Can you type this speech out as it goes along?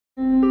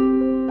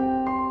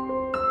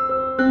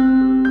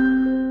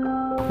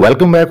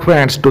Welcome back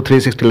friends to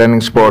 360 Learning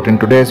Spot. In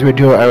today's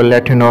video I will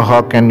let you know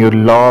how can you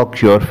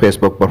lock your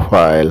Facebook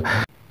profile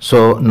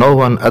so no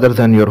one other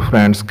than your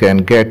friends can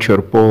get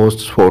your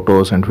posts,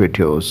 photos and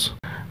videos.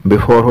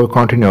 Before we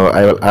continue,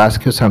 I will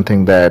ask you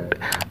something, that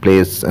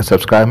please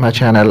subscribe my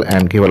channel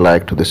and give a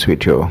like to this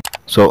video.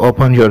 So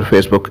open your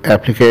Facebook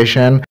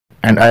application,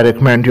 and I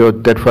recommend you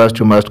that first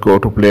you must go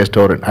to Play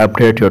Store and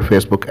update your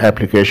Facebook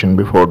application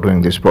before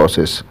doing this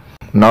process.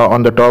 Now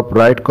on the top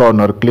right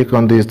corner, click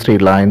on these three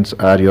lines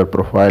are your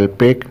profile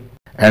pic,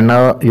 and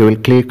now you will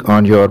click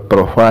on your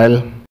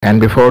profile. And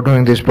before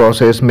doing this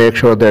process, make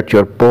sure that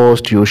your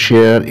post you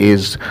share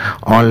is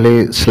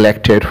only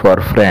selected for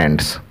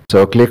friends.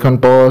 So click on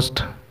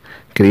post,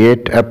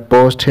 create a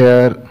post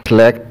here,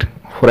 select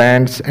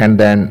friends and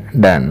then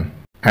done.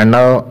 And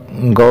now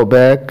go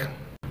back.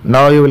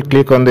 Now you will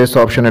click on this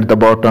option at the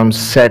bottom,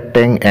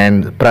 setting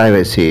and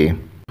privacy.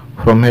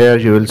 From here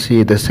you will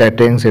see the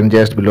settings, and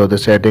just below the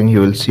setting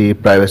you will see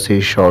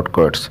privacy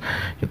shortcuts.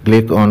 You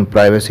click on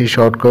privacy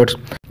shortcuts.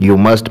 You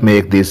must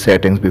make these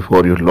settings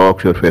before you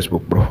lock your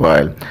Facebook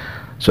profile.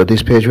 So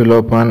this page will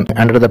open.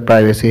 Under the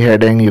privacy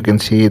heading you can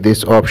see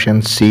this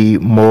option, see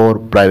more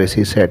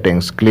privacy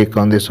settings. Click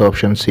on this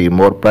option, see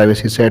more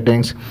privacy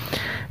settings,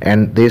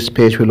 and this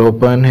page will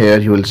open. Here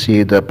you will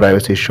see the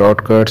privacy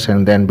shortcuts,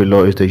 and then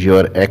below is the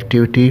your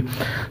activity.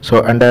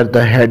 So under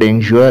the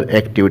heading your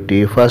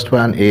activity, first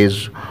one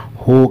is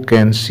who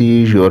can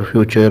see your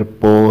future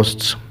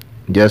posts.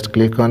 Just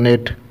click on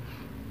it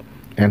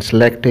and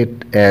select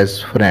it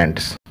as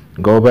friends.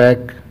 Go back,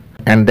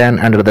 and then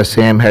under the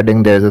same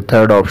heading there is a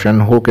third option,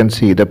 who can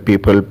see the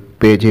people,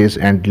 pages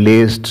and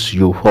lists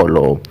you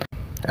follow.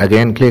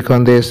 Again click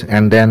on this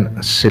and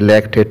then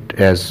select it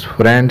as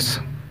friends,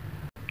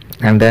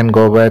 and then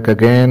go back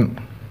again,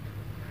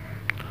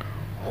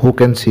 who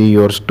can see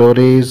your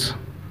stories.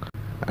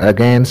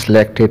 Again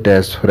select it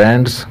as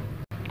friends,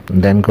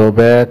 then go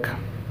back.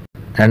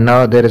 And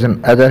now there is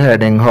another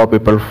heading, how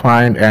people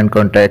find and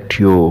contact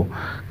you.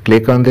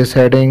 Click on this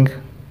heading.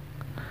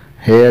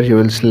 Here you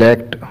will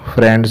select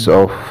friends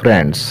of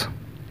friends,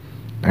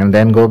 and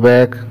then go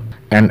back.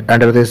 And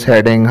under this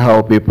heading,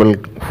 how people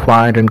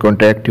find and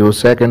contact you,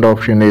 second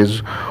option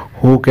is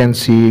who can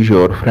see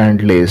your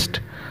friend list.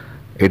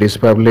 It is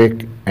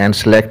public, and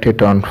select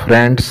it on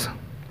friends.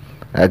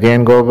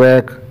 Again go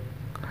back.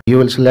 You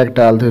will select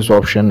all this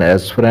option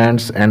as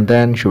friends, and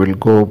then you will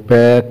go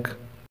back,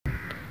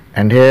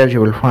 and here you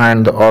will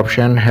find the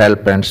option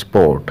help and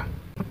support.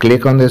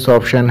 Click on this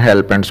option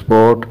help and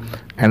support,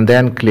 and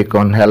then click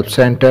on help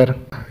center.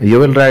 You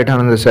will write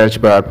down in the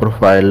search bar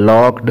profile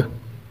locked.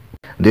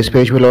 This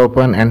page will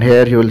open, and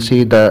here you will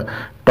see the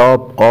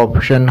top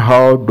option,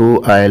 how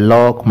do I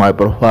lock my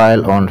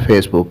profile on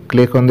Facebook.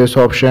 Click on this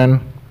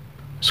option.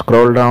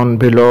 Scroll down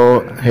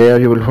below. Here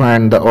you will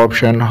find the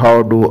option,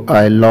 how do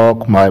I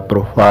lock my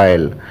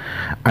profile.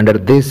 Under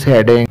this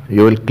heading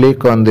you will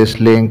click on this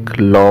link,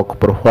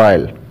 lock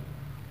profile.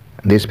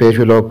 This page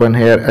will open.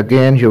 Here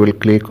again you will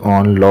click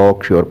on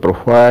lock your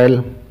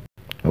profile.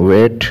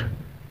 Wait,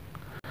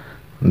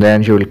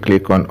 then you will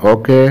click on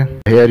OK.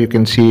 Here you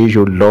can see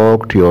you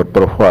locked your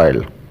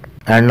profile,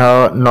 and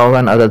now no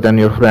one other than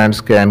your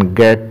friends can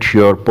get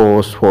your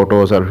posts,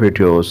 photos or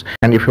videos.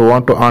 And if you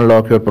want to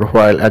unlock your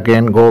profile,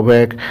 again go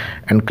back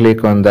and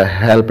click on the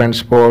help and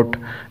support,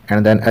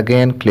 and then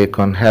again click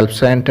on help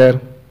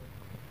center,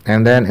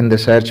 and then in the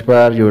search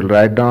bar you will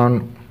write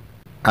down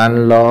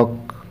unlock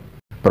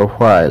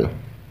profile.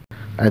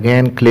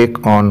 Again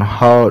click on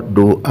how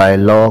do I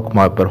lock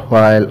my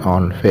profile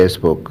on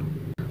Facebook.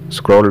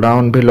 Scroll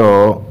down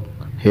below.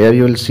 Here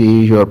you will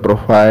see your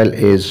profile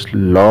is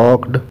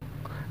locked,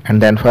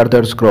 and then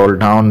further scroll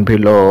down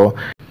below.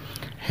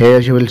 Here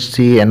you will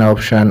see an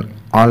option,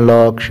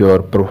 unlock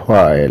your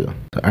profile.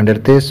 So under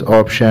this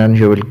option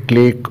you will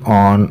click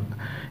on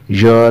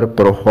your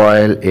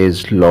profile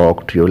is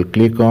locked. You will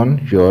click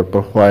on your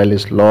profile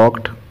is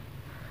locked,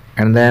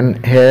 and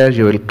then here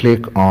you will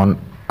click on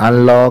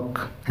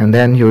unlock, and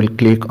then you will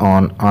click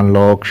on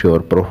unlock your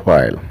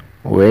profile.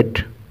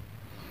 Wait,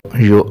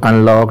 you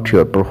unlocked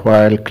your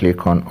profile.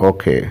 Click on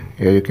OK.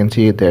 Here you can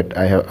see that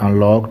I have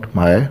unlocked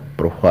my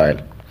profile.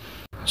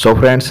 So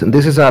friends,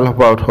 this is all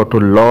about how to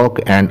lock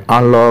and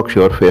unlock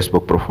your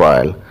Facebook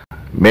profile.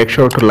 Make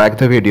sure to like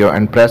the video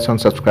and press on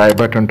subscribe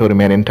button to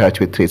remain in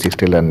touch with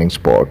 360 Learning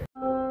Spot.